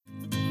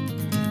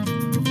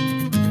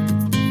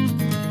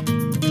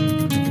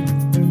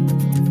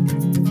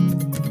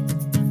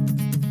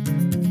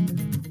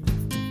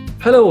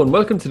Hello and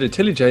welcome to the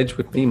Tillage Edge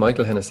with me,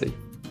 Michael Hennessy.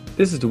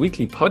 This is the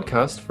weekly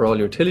podcast for all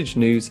your tillage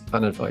news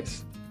and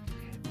advice.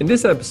 In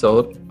this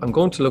episode, I'm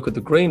going to look at the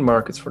grain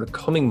markets for the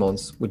coming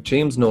months with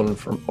James Nolan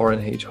from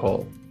R&H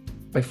Hall.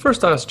 I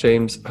first asked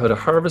James how the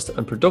harvest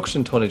and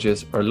production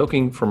tonnages are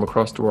looking from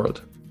across the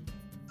world.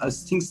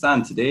 As things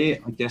stand today,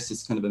 I guess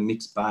it's kind of a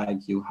mixed bag.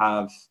 You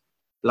have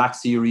Black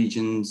Sea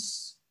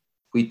regions,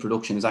 wheat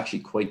production is actually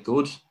quite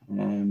good.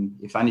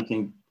 If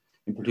anything,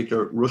 in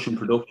particular, Russian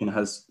production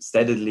has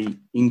steadily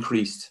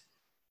increased.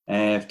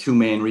 Two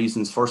main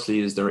reasons.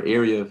 Firstly, is their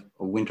area of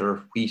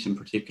winter wheat in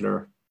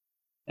particular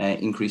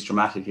increased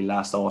dramatically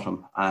last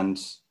autumn. And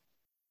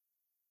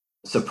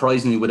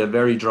surprisingly, with a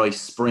very dry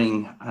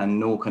spring and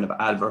no kind of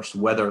adverse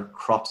weather,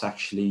 crops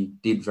actually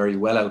did very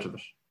well out of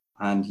it.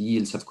 And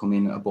yields have come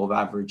in above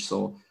average.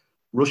 So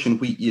Russian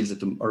wheat yields,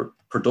 or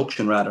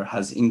production rather,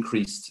 has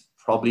increased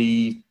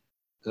probably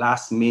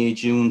last May,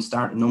 June,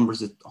 starting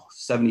numbers at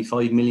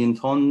 75 million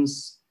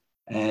tonnes.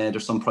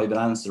 There's some private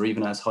analysts that are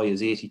even as high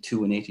as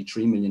 82 and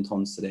 83 million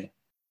tonnes today.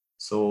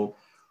 So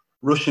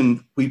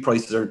Russian wheat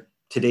prices are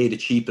today the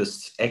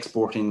cheapest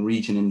exporting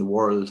region in the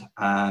world,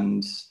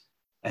 and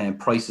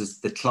prices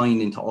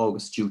declined into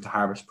August due to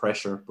harvest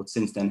pressure, but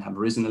since then have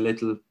risen a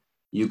little.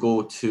 You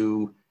go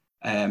to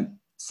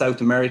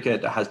South America,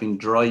 there has been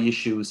dry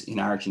issues in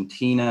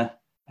Argentina,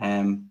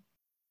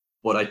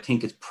 but I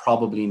think it's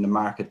probably in the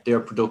market. Their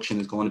production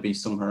is going to be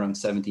somewhere around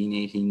 17,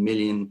 18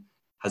 million,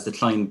 has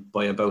declined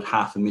by about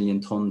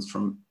 500,000 tonnes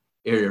from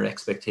earlier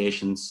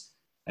expectations.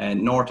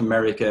 North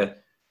America,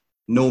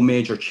 no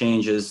major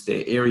changes.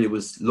 The area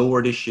was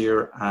lower this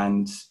year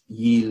and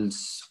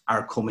yields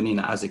are coming in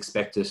as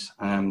expected.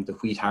 The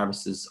wheat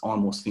harvest is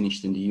almost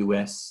finished in the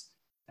US,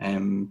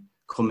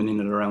 coming in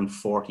at around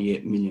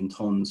 48 million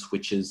tonnes,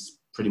 which is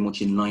pretty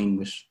much in line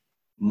with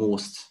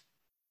most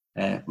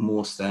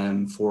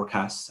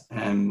forecasts.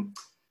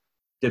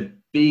 The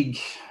big,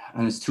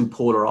 and it's two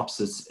polar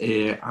opposites,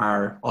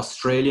 are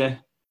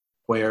Australia,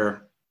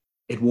 where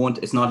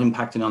it's not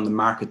impacting on the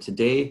market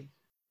today,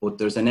 but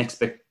there's an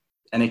expect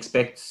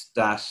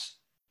that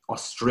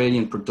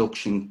Australian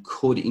production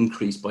could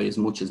increase by as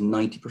much as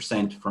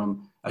 90%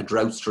 from a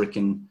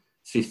drought-stricken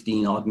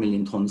 15 odd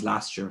million tonnes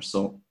last year.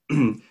 So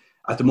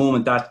at the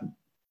moment, that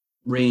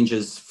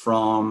ranges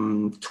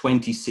from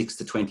 26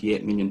 to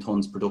 28 million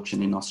tonnes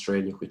production in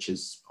Australia, which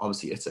is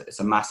obviously it's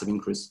a massive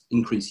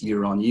increase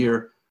year on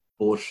year,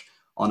 but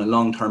on a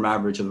long-term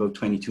average of about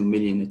 22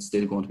 million, it's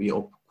still going to be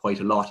up quite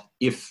a lot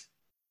if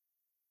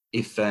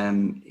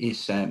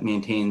it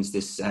maintains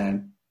this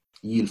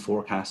yield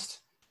forecast.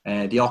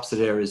 The opposite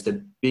there is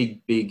the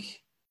big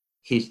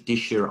hit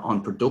this year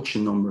on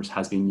production numbers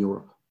has been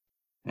Europe.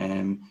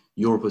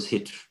 Europe was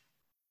hit.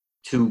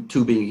 Two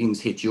big things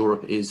hit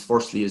Europe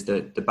firstly is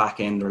the back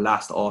end, or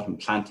last autumn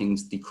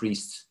plantings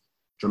decreased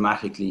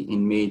dramatically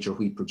in major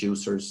wheat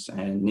producers,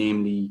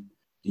 namely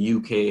the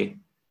UK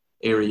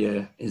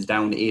area is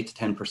down 8 to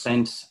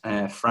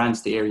 10%.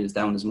 France, the area is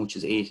down as much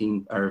as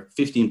 18 or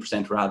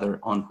 15% rather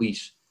on wheat,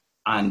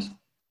 and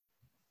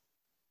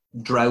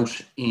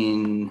drought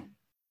in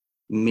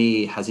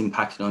May has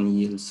impacted on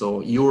yield.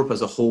 So Europe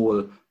as a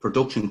whole,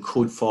 production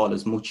could fall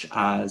as much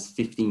as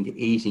 15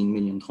 to 18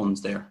 million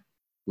tonnes there,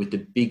 with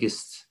the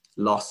biggest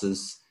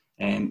losses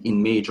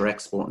in major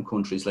exporting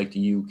countries like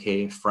the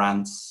UK,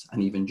 France,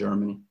 and even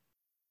Germany.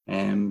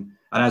 And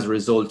as a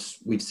result,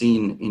 we've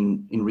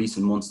seen in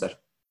recent months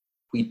that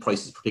wheat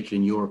prices, particularly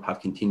in Europe, have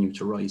continued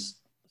to rise.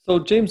 So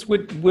James,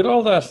 with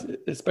all that,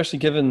 especially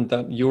given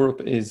that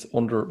Europe is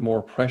under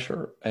more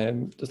pressure,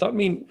 does that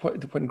mean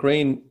when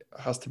grain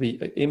has to be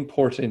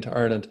imported into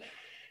Ireland,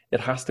 it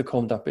has to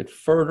come that bit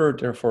further,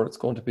 therefore it's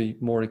going to be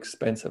more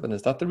expensive? And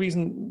is that the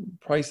reason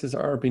prices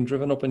are being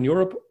driven up in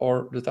Europe,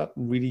 or does that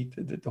really,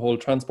 the whole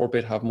transport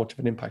bit, have much of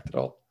an impact at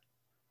all?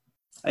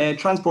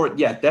 Transport,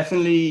 yeah,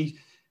 definitely.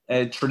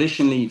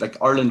 Traditionally,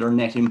 like Ireland are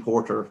net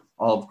importer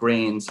of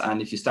grains,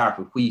 and if you start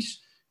with wheat,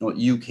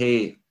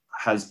 UK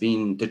has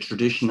been the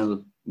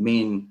traditional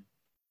main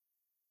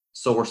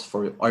source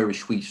for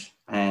Irish wheat.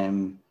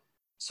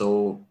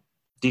 So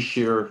this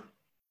year,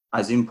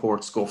 as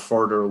imports go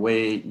further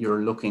away,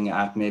 you're looking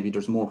at maybe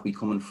there's more wheat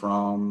coming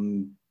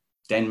from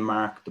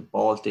Denmark, the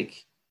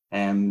Baltic.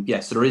 So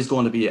there is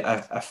going to be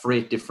a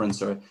freight difference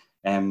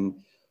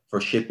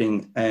for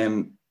shipping.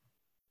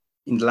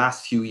 In the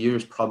last few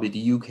years, probably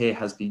the UK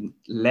has been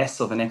less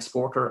of an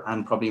exporter,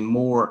 and probably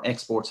more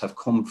exports have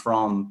come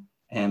from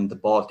the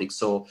Baltic.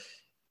 So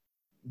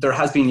there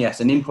has been, yes,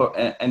 an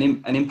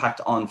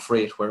impact on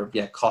freight where,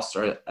 costs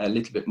are a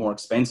little bit more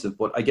expensive.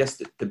 But I guess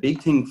the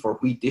big thing for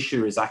wheat this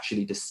year is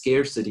actually the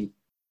scarcity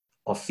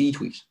of feed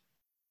wheat.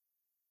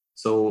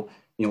 So,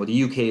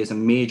 the UK is a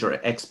major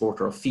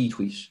exporter of feed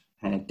wheat.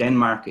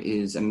 Denmark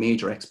is a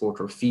major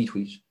exporter of feed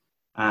wheat.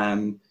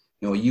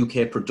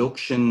 UK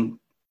production,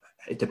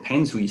 it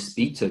depends who you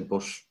speak to,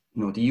 but,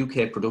 the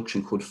UK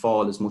production could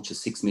fall as much as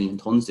 6 million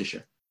tonnes this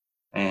year.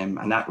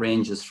 And that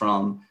ranges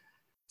from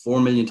 4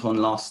 million tonne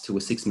loss to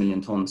a 6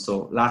 million tonne.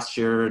 So last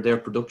year, their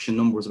production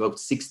number was about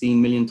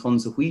 16 million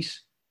tonnes of wheat.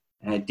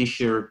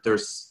 This year,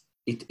 there's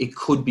it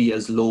could be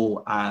as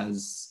low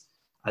as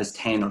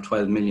 10 or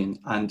 12 million,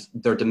 and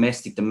their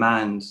domestic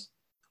demand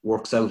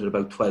works out at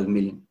about 12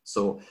 million.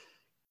 So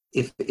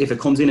if it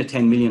comes in at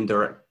 10 million,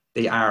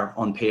 they are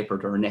on paper,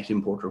 they're a net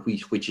importer of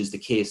wheat, which is the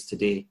case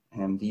today.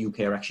 The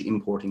UK are actually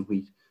importing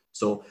wheat.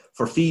 So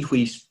for feed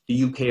wheat,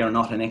 the UK are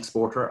not an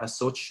exporter as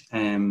such.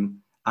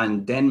 And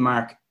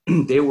Denmark,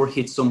 they were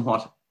hit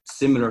somewhat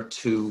similar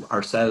to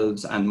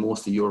ourselves and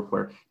most of Europe,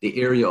 where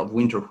the area of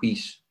winter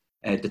wheat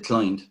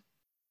declined.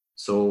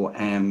 So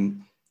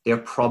they're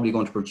probably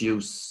going to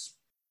produce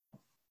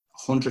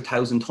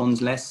 100,000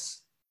 tons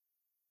less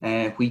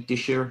wheat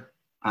this year.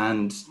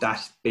 And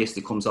that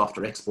basically comes off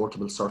their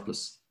exportable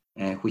surplus,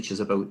 which is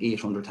about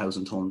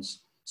 800,000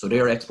 tons. So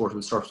their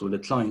exportable surplus will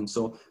decline.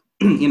 So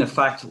in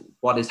effect,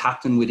 what is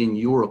happening within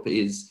Europe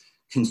is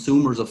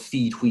consumers of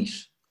feed wheat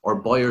or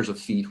buyers of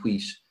feed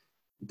wheat,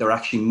 they're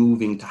actually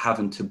moving to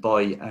having to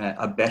buy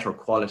a better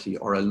quality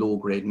or a low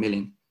grade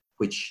milling,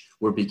 which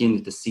we're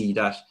beginning to see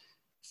that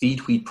feed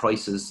wheat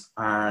prices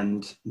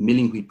and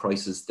milling wheat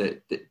prices,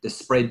 the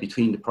spread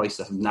between the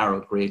prices have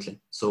narrowed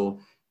greatly. So,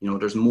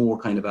 there's more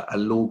kind of a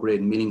low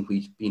grade milling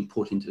wheat being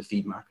put into the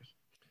feed market.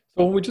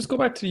 So when we just go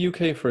back to the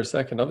UK for a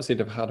second, obviously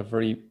they've had a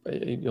very,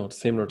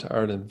 similar to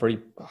Ireland, very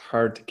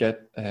hard to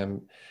get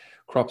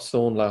crops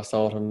sown last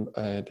autumn.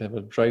 They have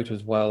a drought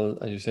as well.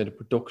 As you said, the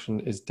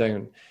production is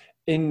down.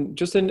 In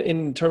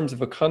terms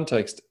of a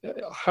context,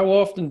 how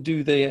often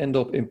do they end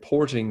up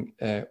importing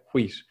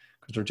wheat?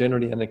 Because they're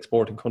generally an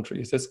exporting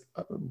country. Is this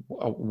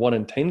a 1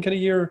 in 10 kind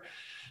of year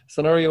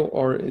scenario,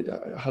 or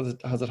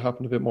has it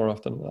happened a bit more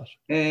often than that?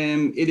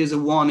 It is a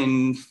 1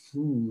 in...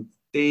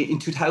 in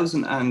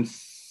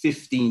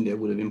 2015 they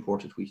would have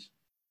imported wheat,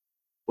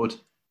 but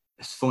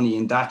it's funny,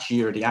 in that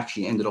year they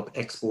actually ended up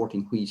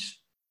exporting wheat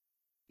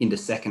in the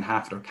second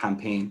half of their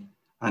campaign.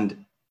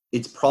 And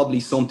it's probably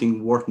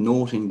something worth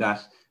noting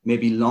that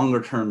maybe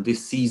longer term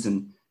this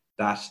season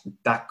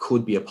that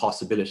could be a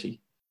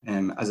possibility.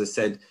 As I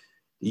said,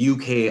 the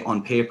UK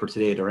on paper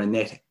today, they're a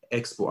net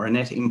export or a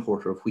net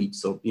importer of wheat.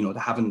 So, they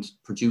haven't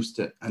produced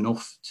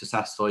enough to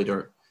satisfy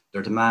their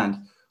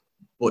demand.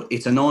 But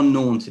it's an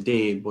unknown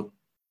today, but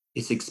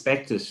it's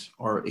expected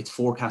or it's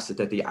forecasted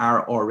that they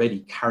are already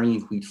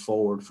carrying wheat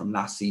forward from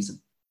last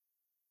season.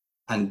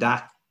 And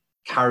that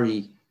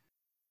carry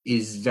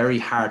is very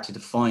hard to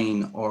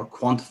define or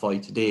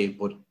quantify today,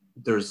 but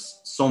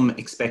there's some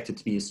expected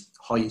to be as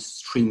high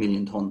as 3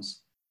 million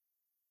tons.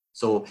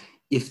 So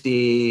if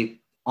they,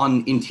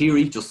 in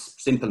theory,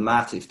 just simple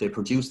math, if they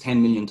produce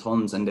 10 million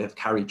tons and they've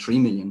carried 3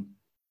 million,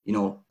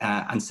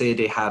 and say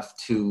they have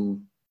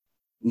to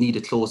need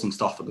a closing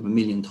stock of 1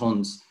 million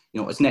tons,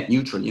 it's net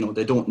neutral.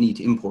 They don't need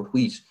to import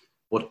wheat,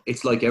 but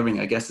it's like everything.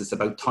 I guess it's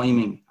about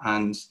timing.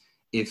 And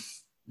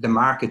if the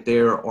market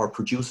there or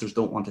producers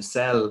don't want to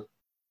sell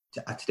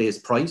at today's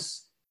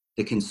price,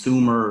 the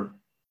consumer,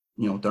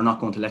 they're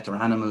not going to let their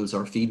animals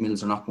or feed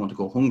mills are not going to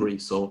go hungry.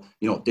 So,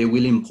 they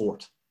will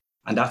import.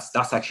 And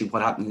that's actually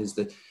what happened is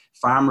that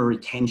farmer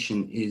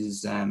retention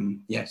is,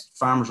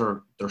 farmers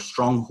they're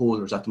strong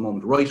holders at the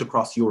moment, right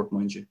across Europe,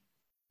 mind you,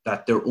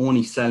 that they're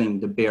only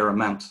selling the bare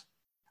amount,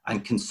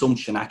 and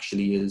consumption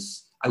actually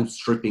is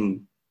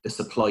outstripping the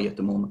supply at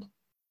the moment.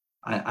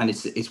 And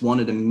it's one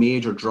of the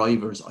major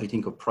drivers, I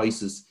think, of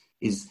prices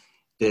is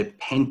the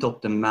pent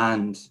up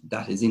demand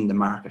that is in the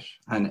market.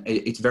 And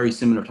it's very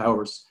similar to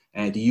ours.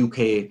 The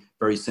UK,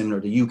 very similar.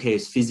 The UK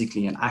is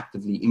physically and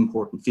actively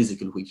importing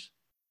physical wheat.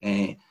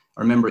 I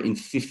remember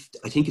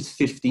I think it's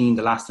 15,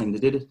 the last time they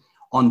did it.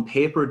 On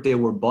paper, they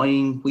were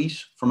buying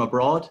wheat from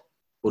abroad,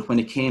 but when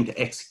it came to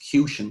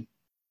execution,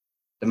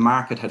 the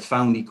market had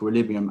found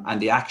equilibrium,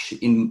 and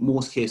in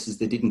most cases,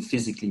 they didn't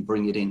physically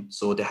bring it in.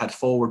 So they had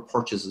forward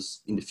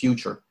purchases in the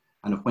future.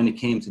 And when it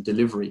came to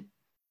delivery,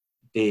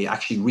 they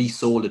actually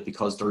resold it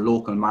because their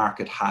local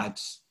market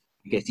had,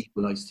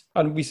 equalized.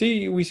 And we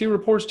see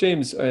reports,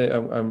 James,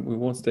 and we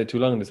won't stay too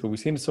long on this, but we've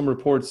seen some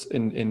reports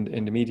in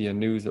the media and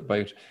news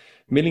about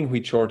milling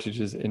wheat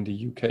shortages in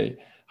the UK.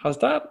 Has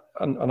that,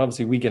 and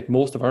obviously we get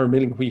most of our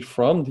milling wheat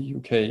from the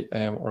UK,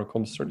 or it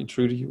comes certainly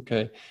through the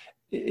UK.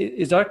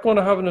 Is that going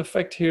to have an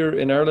effect here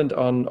in Ireland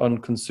on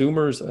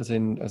consumers, as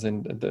in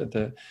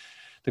the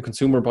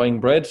consumer buying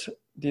bread,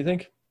 do you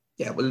think?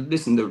 Yeah, well,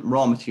 listen, the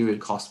raw material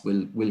cost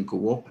will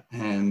go up.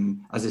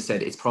 As I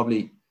said, it's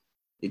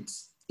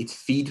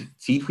feed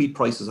wheat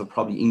prices have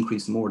probably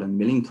increased more than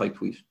milling type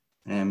wheat.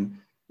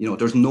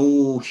 There's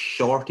no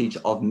shortage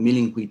of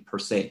milling wheat per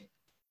se.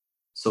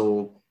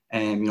 So,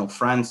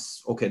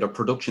 France, okay, their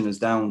production is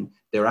down.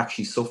 They're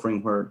actually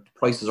suffering where the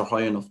prices are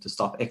high enough to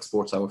stop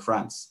exports out of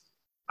France.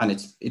 And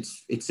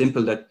it's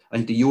simple that I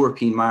think the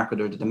European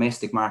market or the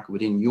domestic market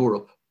within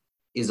Europe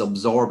is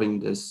absorbing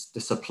the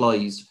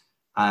supplies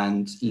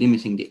and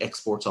limiting the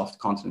exports off the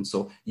continent.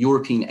 So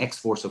European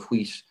exports of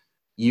wheat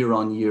year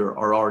on year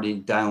are already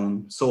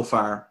down. So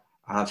far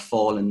have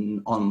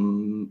fallen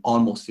on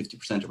almost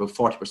 50%, about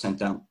 40%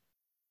 down.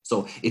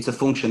 So it's a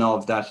function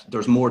of that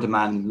there's more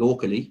demand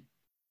locally,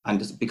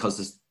 and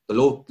because the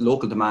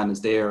local demand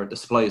is there, the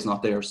supply is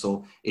not there.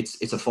 So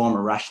it's a form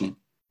of rationing.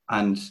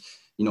 And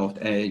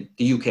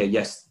The UK,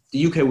 yes,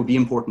 the UK would be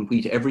importing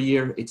wheat every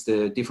year. It's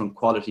the different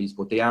qualities,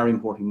 but they are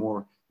importing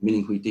more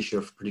milling wheat this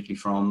year, particularly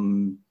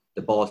from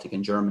the Baltic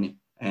and Germany.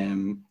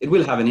 It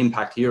will have an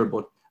impact here,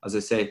 but as I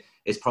say,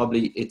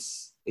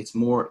 it's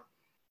more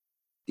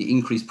the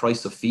increased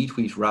price of feed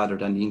wheat rather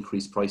than the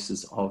increased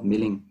prices of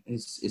milling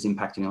is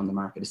impacting on the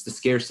market. It's the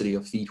scarcity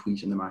of feed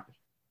wheat in the market.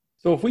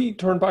 So if we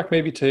turn back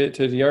maybe to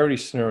the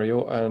Irish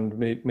scenario and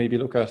maybe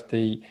look at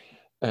the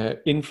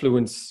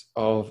influence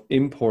of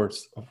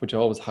imports, which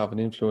always have an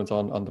influence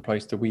on the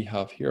price that we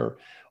have here,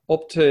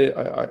 up to,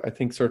 I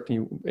think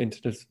certainly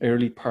into this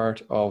early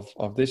part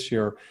of this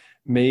year,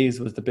 maize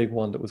was the big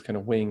one that was kind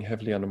of weighing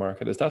heavily on the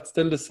market. Is that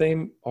still the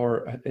same,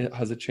 or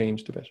has it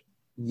changed a bit?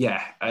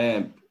 Yeah,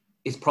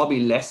 it's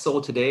probably less so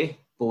today,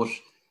 but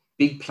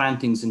big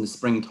plantings in the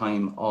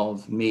springtime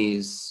of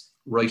maize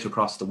right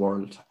across the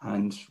world.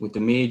 And with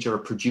the major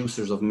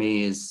producers of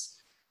maize,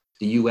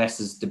 the US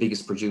is the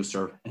biggest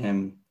producer.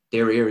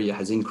 Their area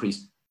has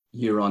increased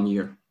year on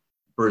year.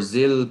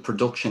 Brazil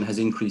production has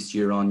increased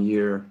year on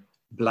year.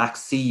 Black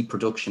Sea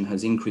production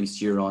has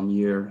increased year on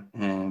year.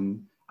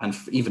 And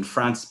even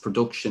France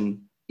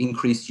production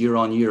increased year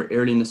on year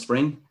early in the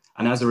spring.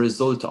 And as a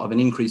result of an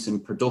increase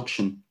in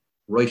production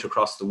right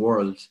across the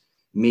world,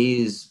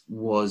 maize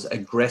was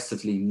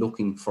aggressively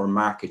looking for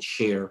market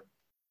share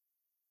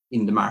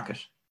in the market.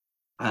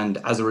 And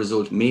as a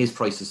result, maize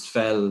prices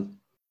fell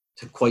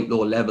to quite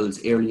low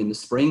levels early in the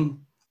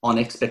spring on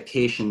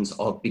expectations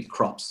of big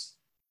crops.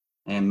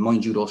 And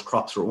mind you, those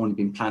crops were only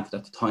being planted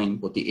at the time,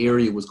 but the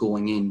area was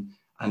going in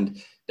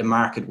and the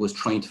market was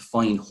trying to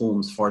find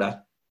homes for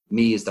that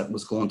maize that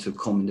was going to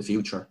come in the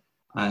future.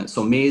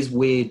 So maize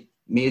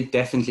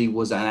definitely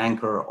was an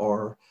anchor,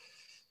 or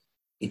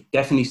it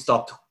definitely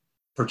stopped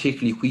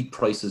particularly wheat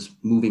prices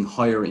moving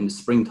higher in the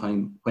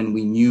springtime when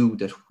we knew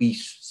that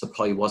wheat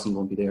supply wasn't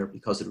going to be there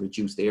because it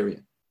reduced the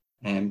area.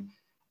 And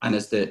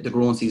as the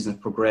growing season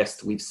has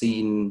progressed, we've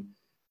seen,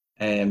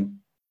 in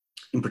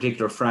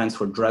particular France,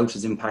 where drought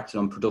has impacted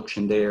on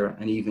production there,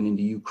 and even in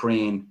the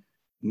Ukraine,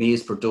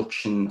 maize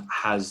production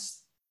has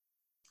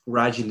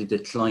gradually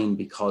declined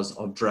because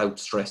of drought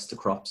stress to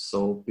crops.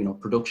 So,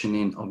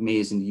 production of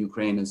maize in the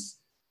Ukraine is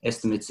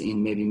estimates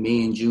in maybe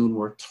May and June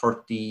were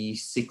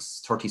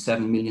 36,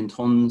 37 million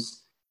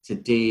tons.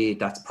 Today,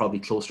 that's probably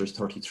closer to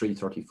 33,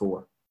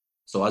 34.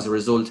 So as a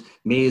result,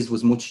 maize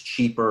was much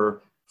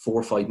cheaper 4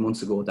 or 5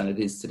 months ago than it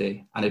is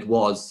today. And it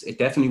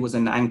definitely was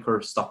an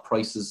anchor, stop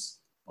prices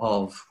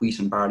of wheat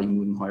and barley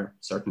moving higher,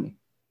 certainly.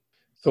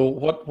 So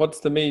what's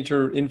the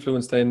major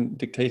influence then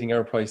dictating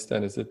our price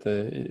then? Is it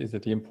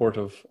the import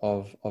of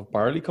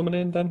barley coming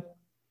in then?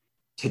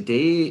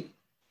 Today,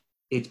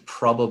 it's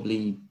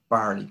probably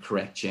barley,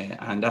 correct, yeah.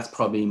 And that's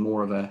probably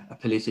more of a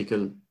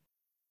political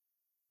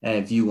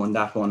view on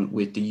that one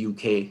with the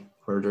UK,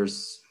 where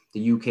there's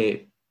the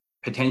UK,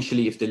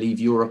 potentially if they leave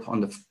Europe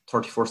on the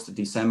 31st of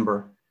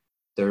December,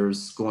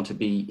 there's going to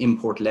be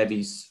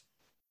implications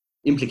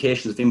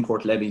of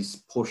import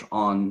levies put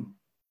on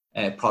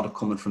product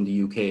coming from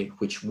the UK,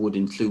 which would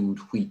include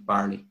wheat,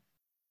 barley.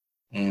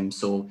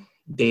 So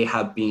they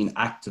have been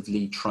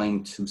actively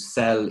trying to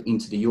sell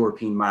into the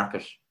European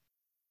market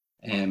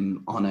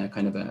on a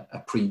kind of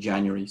a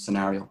pre-January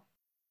scenario.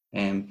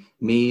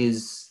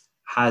 Maize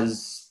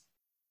has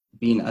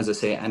been, as I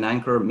say, an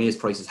anchor. Maize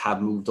prices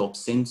have moved up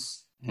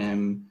since.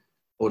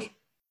 But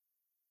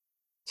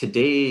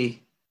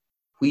today,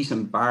 wheat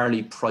and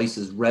barley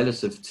prices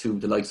relative to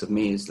the likes of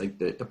maize, like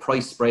the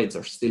price spreads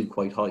are still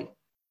quite high.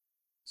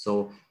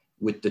 So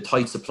with the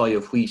tight supply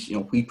of wheat,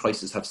 wheat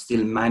prices have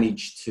still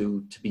managed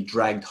to be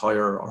dragged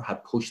higher or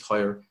have pushed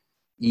higher,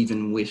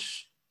 even with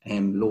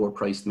lower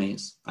priced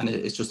maize. And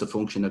it's just a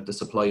function that the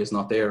supply is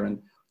not there.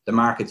 And the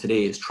market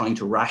today is trying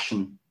to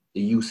ration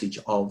the usage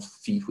of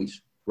feed wheat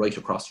right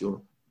across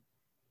Europe.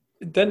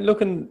 Then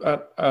looking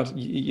at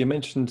you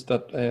mentioned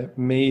that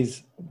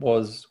maize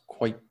was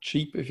quite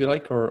cheap, if you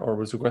like, or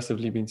was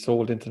aggressively being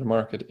sold into the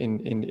market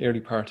in the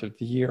early part of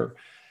the year.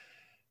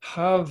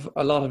 Have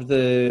a lot of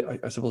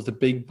I suppose, the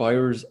big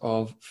buyers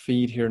of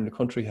feed here in the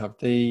country, have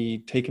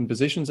they taken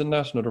positions in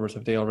that? In other words,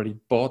 have they already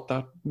bought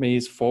that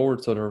maize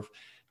forward so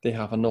they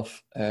have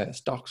enough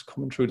stocks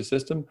coming through the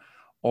system?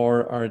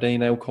 Or are they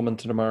now coming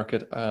to the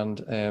market and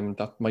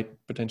that might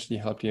potentially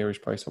help the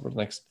Irish price over the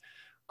next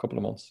couple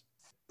of months?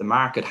 The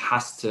market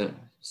has to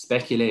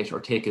speculate or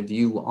take a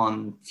view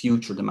on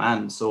future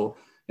demand. So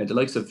the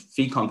likes of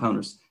feed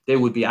compounders, they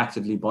would be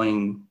actively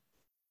buying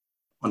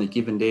on a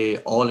given day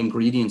all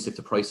ingredients if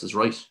the price is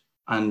right.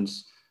 And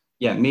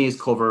yeah, maize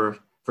cover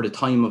for the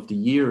time of the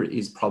year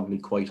is probably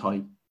quite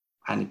high.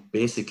 And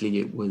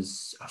it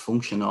was a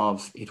function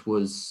of,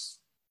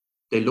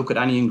 they look at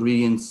any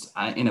ingredients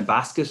in a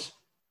basket,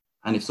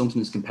 and if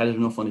something is competitive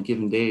enough on a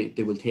given day,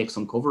 they will take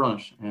some cover on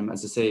it.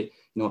 As I say,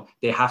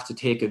 they have to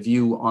take a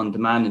view on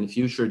demand in the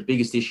future. The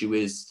biggest issue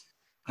is,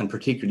 and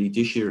particularly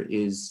this year,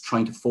 is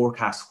trying to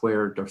forecast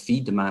where their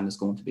feed demand is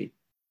going to be.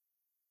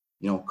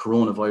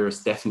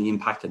 Coronavirus definitely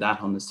impacted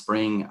that on the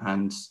spring,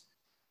 and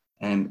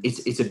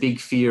it's a big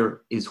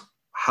fear is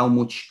how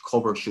much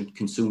cover should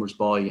consumers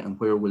buy and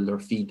where will their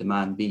feed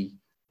demand be.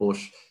 But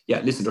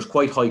yeah, listen, there's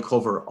quite high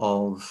cover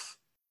of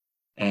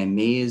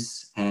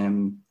maize.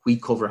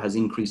 Wheat cover has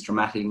increased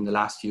dramatically in the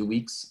last few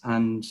weeks,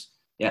 and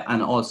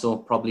also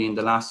probably in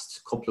the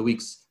last couple of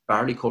weeks,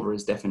 barley cover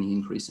is definitely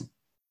increasing.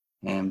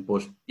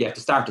 But yeah,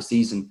 to start the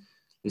season,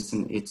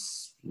 listen,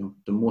 it's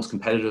the most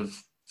competitive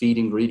feed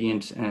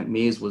ingredient.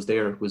 Maize was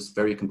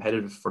very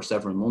competitive for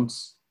several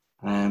months.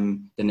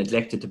 They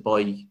neglected to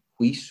buy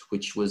wheat,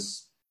 which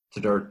was to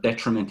their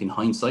detriment in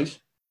hindsight.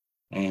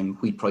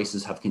 Wheat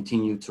prices have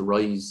continued to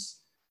rise,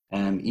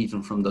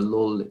 even from the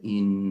lull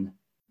in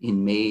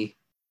May,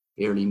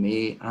 early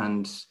May,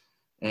 and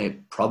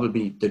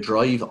probably the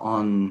drive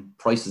on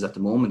prices at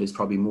the moment is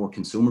probably more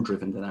consumer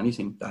driven than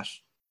anything, that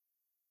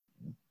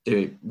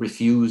they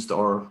refused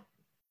or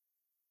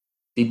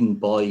didn't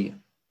buy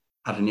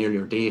at an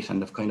earlier date,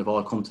 and they've kind of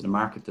all come to the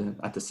market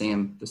at the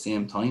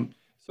same time.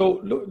 So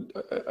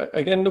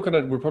again, looking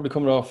at, we're probably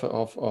coming off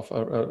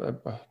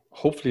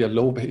hopefully a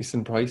low base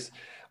in price,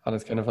 and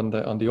it's kind of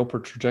on the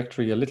upward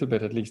trajectory a little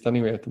bit, at least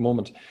anyway at the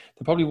moment.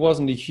 There probably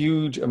wasn't a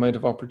huge amount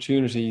of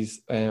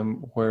opportunities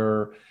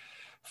where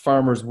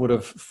farmers would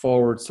have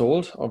forward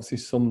sold. Obviously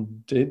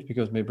some did,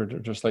 because maybe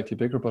they're slightly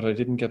bigger, but I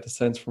didn't get the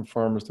sense from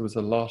farmers there was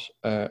a lot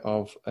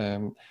of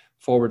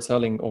forward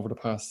selling over the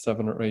past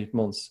 7 or 8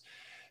 months.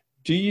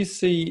 Do you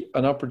see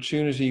an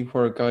opportunity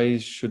where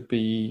guys should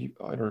be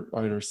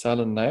either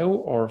selling now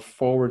or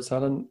forward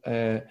selling,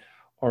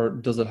 or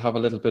does it have a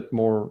little bit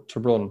more to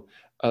run?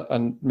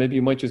 And maybe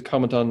you might just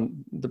comment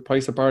on the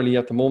price of barley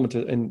at the moment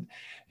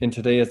in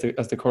today as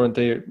the current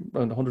day,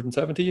 around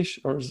 170-ish,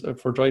 or is it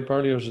for dried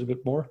barley, or is it a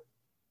bit more?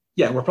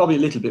 Yeah, we're probably a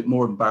little bit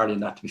more than barley than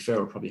that, to be fair.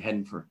 We're probably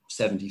heading for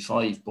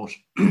 75. But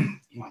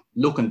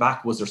looking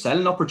back, was there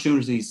selling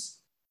opportunities?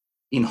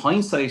 In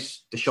hindsight,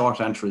 the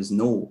short answer is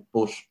no.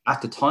 But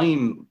at the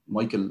time,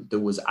 Michael, there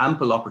was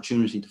ample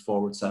opportunity to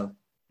forward sell.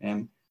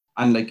 And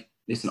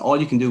listen, all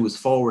you can do is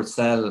forward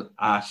sell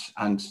at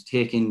and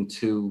take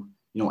into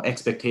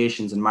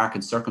expectations and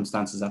market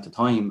circumstances at the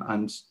time.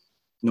 And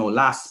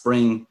last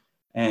spring,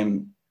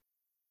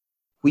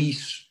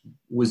 wheat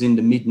was in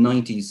the mid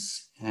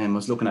 90s. I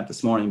was looking at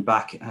this morning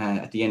back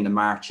at the end of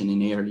March and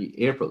in early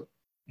April.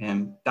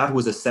 That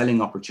was a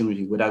selling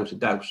opportunity without a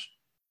doubt.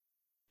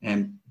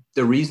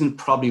 The reason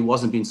probably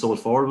wasn't being sold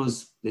forward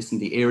was, listen,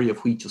 the area of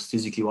wheat just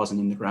physically wasn't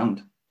in the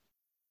ground.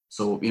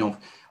 So,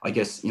 I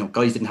guess,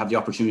 guys didn't have the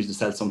opportunity to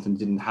sell something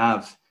they didn't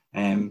have.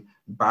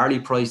 Barley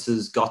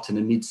prices got to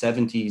the mid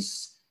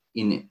 70s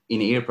in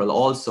April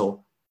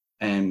also.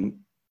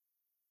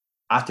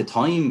 At the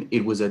time,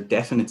 it was a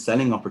definite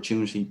selling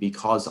opportunity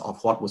because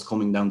of what was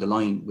coming down the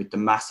line with the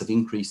massive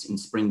increase in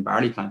spring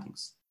barley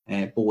plantings,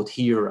 both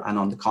here and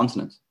on the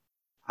continent.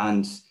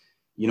 And,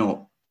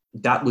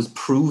 that was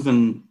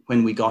proven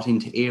when we got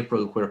into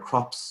April, where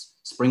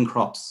spring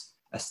crops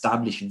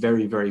established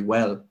very, very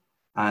well,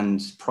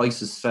 and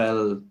prices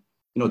fell.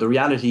 The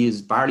reality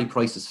is barley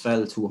prices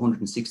fell to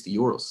 160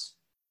 euros.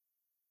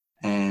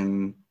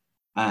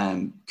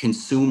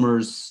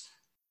 Consumers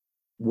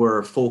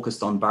were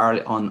focused on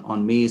barley,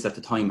 on maize at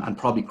the time, and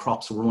probably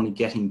crops were only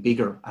getting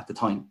bigger at the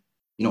time.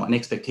 An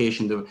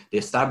expectation that they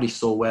established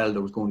so well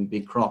there was going to be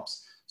big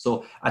crops.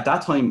 So at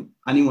that time,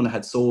 anyone that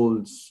had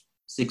sold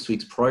 6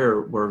 weeks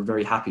prior were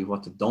very happy with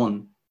what they've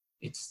done.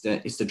 It's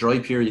the dry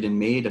period in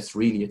May that's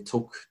really, it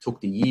took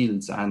the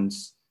yields, and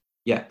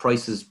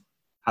prices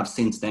have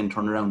since then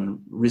turned around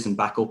and risen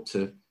back up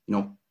to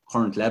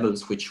current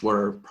levels, which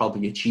were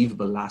probably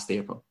achievable last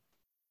April.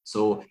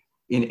 So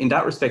in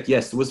that respect,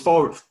 yes, there was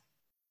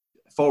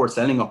forward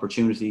selling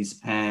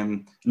opportunities.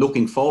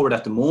 Looking forward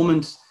at the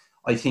moment,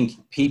 I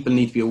think people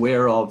need to be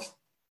aware of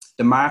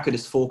the market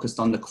is focused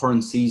on the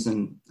current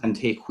season, and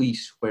take wheat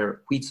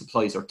where wheat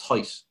supplies are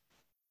tight.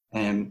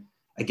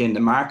 Again,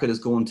 the market is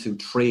going to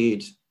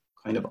trade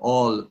kind of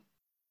all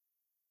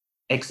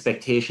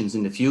expectations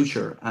in the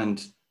future.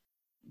 And,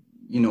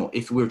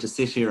 if we were to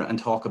sit here and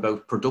talk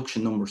about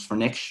production numbers for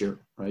next year,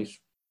 right,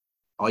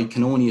 I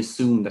can only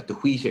assume that the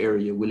wheat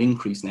area will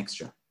increase next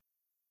year.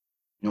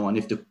 And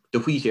if the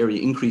wheat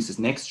area increases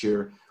next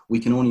year, we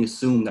can only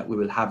assume that we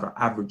will have our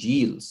average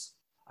yields.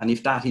 And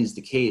if that is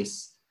the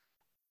case,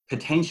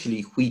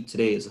 potentially wheat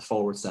today is a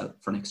forward sell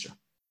for next year.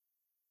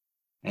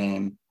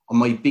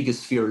 My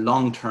biggest fear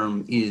long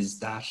term is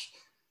that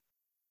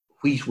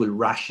wheat will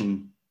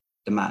ration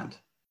demand,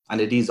 and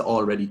it is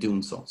already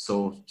doing so.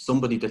 So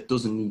somebody that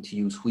doesn't need to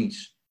use wheat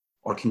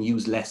or can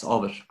use less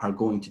of it are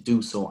going to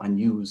do so and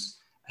use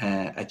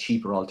a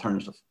cheaper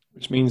alternative.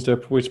 Which means the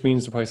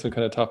price will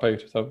kind of top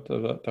out. Is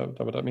that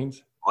what that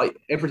means?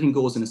 Everything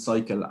goes in a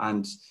cycle,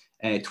 and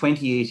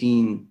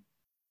 2018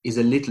 is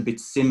a little bit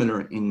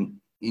similar in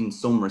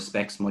some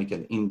respects,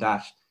 Michael, in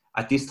that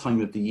at this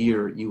time of the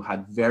year you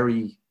had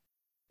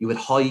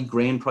high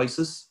grain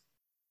prices,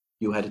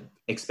 you had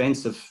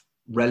expensive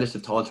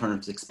relative to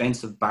alternatives,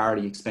 expensive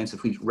barley,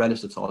 expensive wheat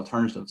relative to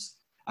alternatives,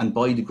 and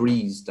by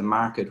degrees the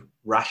market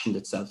rationed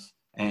itself.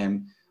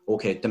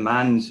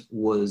 Demand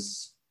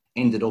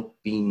ended up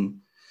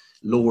being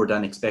lower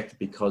than expected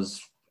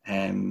because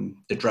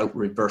the drought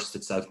reversed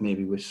itself,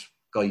 maybe with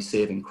guys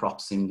saving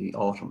crops in the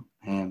autumn.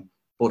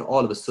 But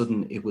all of a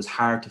sudden, it was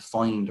hard to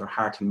find or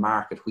hard to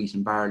market wheat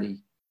and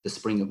barley the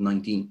spring of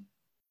 19.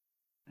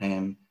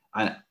 And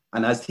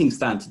as things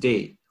stand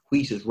today,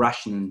 wheat is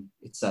rationing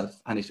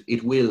itself, and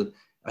it will.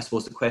 I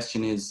suppose the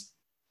question is,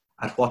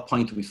 at what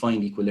point do we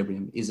find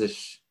equilibrium? Is it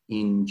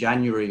in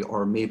January,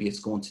 or maybe it's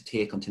going to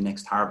take until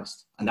next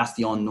harvest? And that's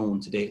the unknown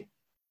today.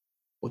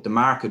 But the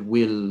market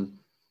will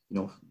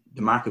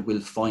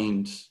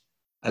find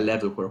a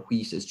level where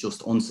wheat is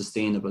just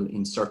unsustainable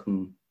in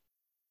certain,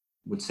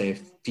 would say,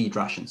 feed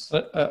rations.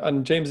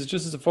 And James, it's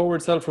just as a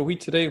forward sell for wheat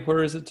today.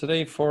 Where is it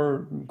today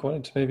for going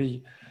into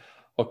maybe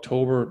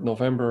October,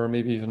 November, or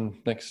maybe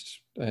even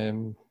next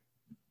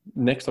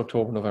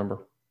October,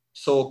 November?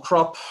 So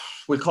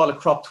we'll call it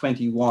crop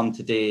 21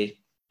 today.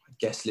 I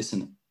guess,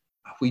 listen,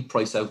 wheat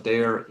price out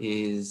there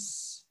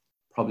is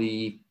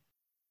probably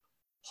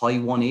high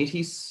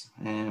 180s.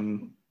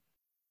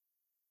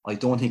 I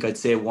don't think I'd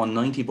say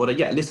 190, but I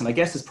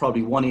guess it's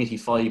probably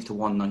 185 to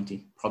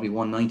 190. Probably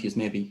 190 is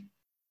maybe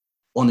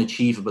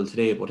unachievable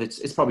today, but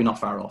it's probably not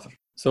far off it.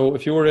 So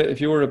if you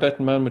were a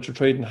betting man with your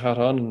trading hat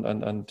on,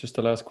 and just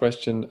the last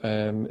question,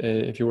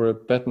 if you were a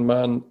betting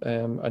man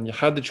and you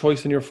had the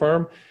choice in your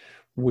farm,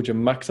 would you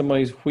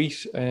maximize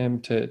wheat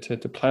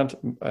to plant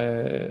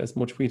as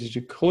much wheat as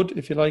you could,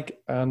 if you like,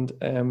 and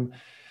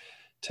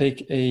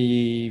take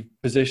a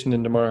position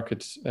in the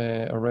market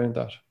around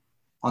that?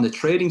 On the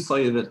trading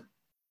side of it,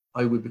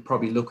 I would be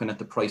probably looking at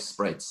the price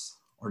spreads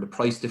or the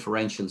price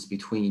differentials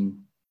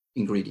between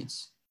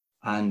ingredients.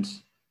 And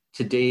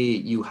today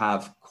you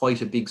have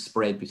quite a big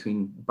spread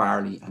between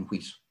barley and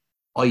wheat.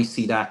 I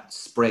see that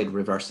spread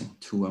reversing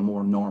to a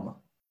more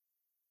normal.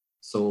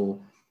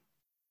 So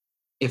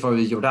if you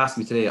were to ask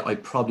me today,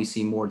 I'd probably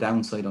see more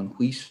downside on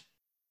wheat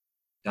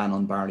than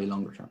on barley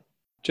longer term.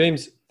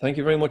 James, thank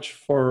you very much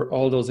for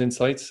all those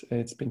insights.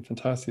 It's been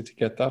fantastic to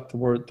get that, the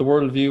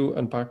world view,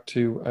 and back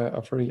to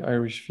a very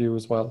Irish view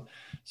as well.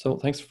 So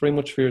thanks very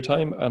much for your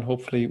time, and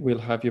hopefully we'll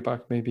have you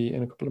back maybe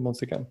in a couple of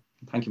months again.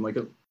 Thank you,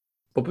 Michael.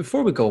 But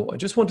before we go, I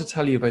just want to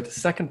tell you about the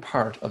second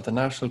part of the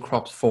National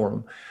Crops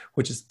Forum,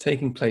 which is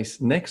taking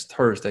place next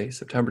Thursday,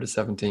 September the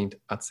 17th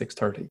at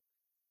 6:30.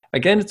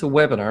 Again, it's a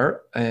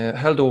webinar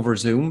held over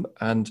Zoom,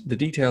 and the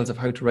details of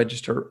how to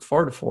register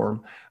for the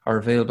forum are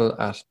available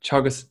at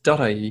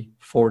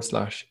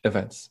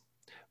teagasc.ie/events.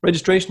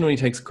 Registration only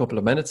takes a couple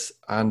of minutes,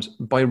 and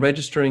by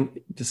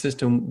registering, the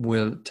system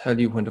will tell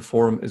you when the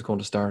forum is going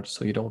to start,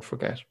 so you don't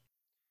forget.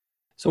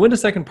 So in the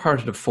second part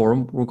of the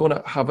forum, we're going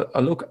to have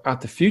a look at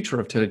the future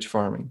of tillage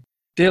farming.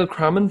 Dale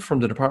Crammon from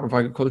the Department of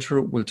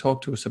Agriculture will talk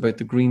to us about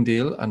the Green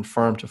Deal and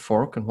Farm to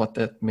Fork and what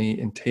that may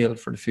entail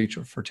for the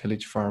future for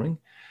tillage farming.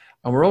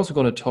 And we're also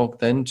going to talk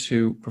then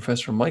to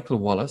Professor Michael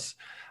Wallace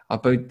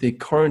about the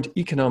current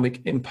economic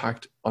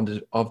impact of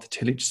the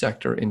tillage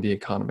sector in the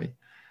economy.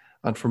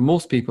 And for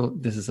most people,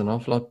 this is an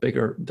awful lot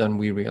bigger than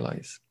we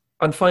realise.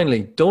 And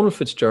finally, Donald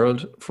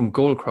Fitzgerald from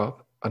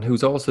Goldcrop, and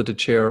who's also the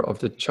chair of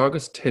the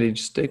Teagasc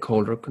Tillage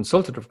Stakeholder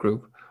Consultative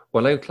Group,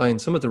 will outline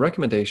some of the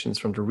recommendations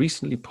from the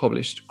recently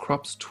published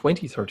Crops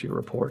 2030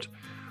 report,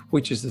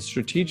 which is the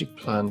strategic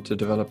plan to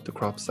develop the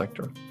crop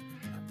sector.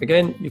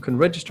 Again, you can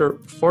register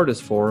for this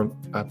forum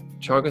at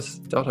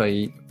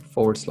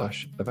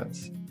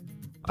teagasc.ie/events.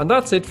 And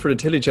that's it for the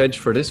Tillage Edge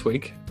for this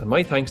week, and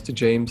my thanks to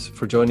James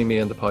for joining me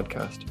on the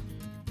podcast.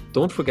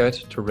 Don't forget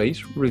to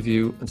rate,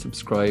 review and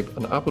subscribe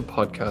on Apple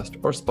Podcast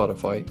or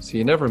Spotify so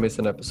you never miss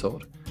an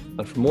episode.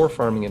 And for more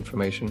farming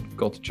information,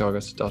 go to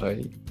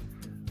teagasc.ie.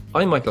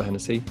 I'm Michael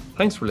Hennessy,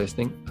 thanks for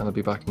listening, and I'll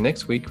be back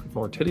next week with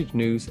more tillage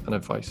news and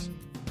advice.